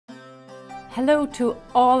Hello to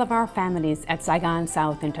all of our families at Saigon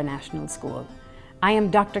South International School. I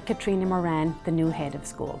am Dr. Catriona Moran, the new head of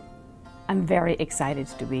school. I'm very excited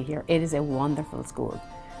to be here. It is a wonderful school.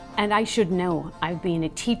 And I should know, I've been a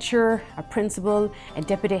teacher, a principal, a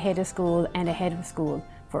deputy head of school, and a head of school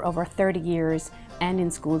for over 30 years and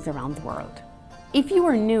in schools around the world. If you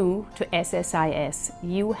are new to SSIS,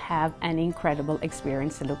 you have an incredible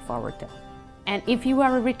experience to look forward to. And if you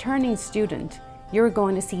are a returning student, you're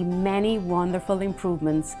going to see many wonderful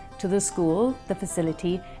improvements to the school, the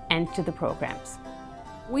facility, and to the programs.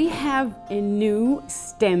 We have a new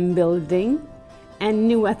STEM building and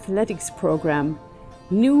new athletics program,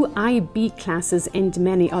 new IB classes, and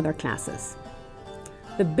many other classes.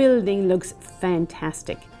 The building looks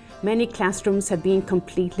fantastic. Many classrooms have been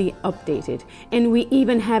completely updated, and we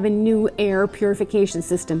even have a new air purification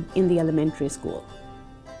system in the elementary school.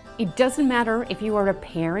 It doesn't matter if you are a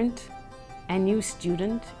parent, a new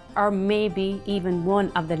student, or maybe even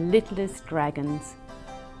one of the littlest dragons.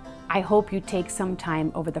 I hope you take some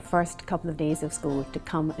time over the first couple of days of school to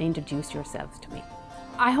come and introduce yourselves to me.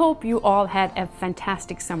 I hope you all had a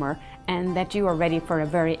fantastic summer and that you are ready for a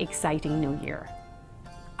very exciting new year.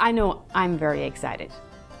 I know I'm very excited.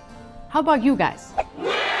 How about you guys?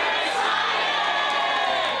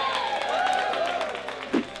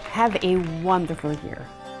 Have a wonderful year.